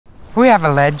We have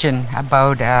a legend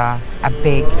about a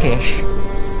big fish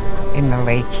in the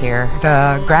lake here.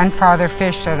 The grandfather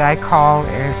fish that I call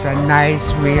is a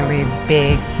nice, really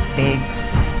big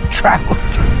trout.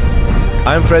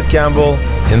 I'm Fred Campbell.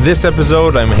 In this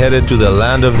episode, I'm headed to the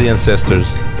land of the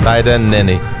ancestors, Thaidene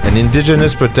Nëné, an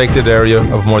indigenous protected area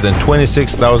of more than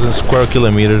 26,000 square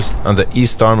kilometers on the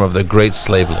east arm of the Great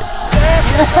Slave Lake.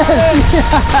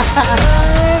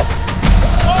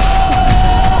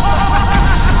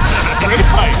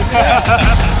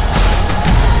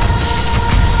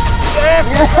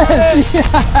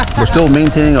 We're still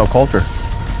maintaining our culture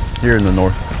here in the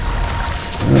north.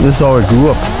 This is how I grew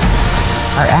up.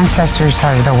 Our ancestors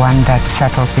are the one that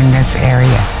settled in this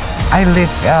area. I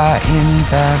live in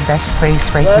the best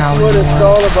place right now in the world. That's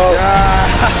what it's all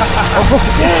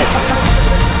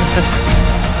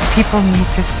about. People need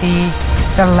to see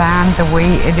the land the way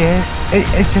it is.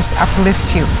 It just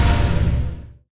uplifts you.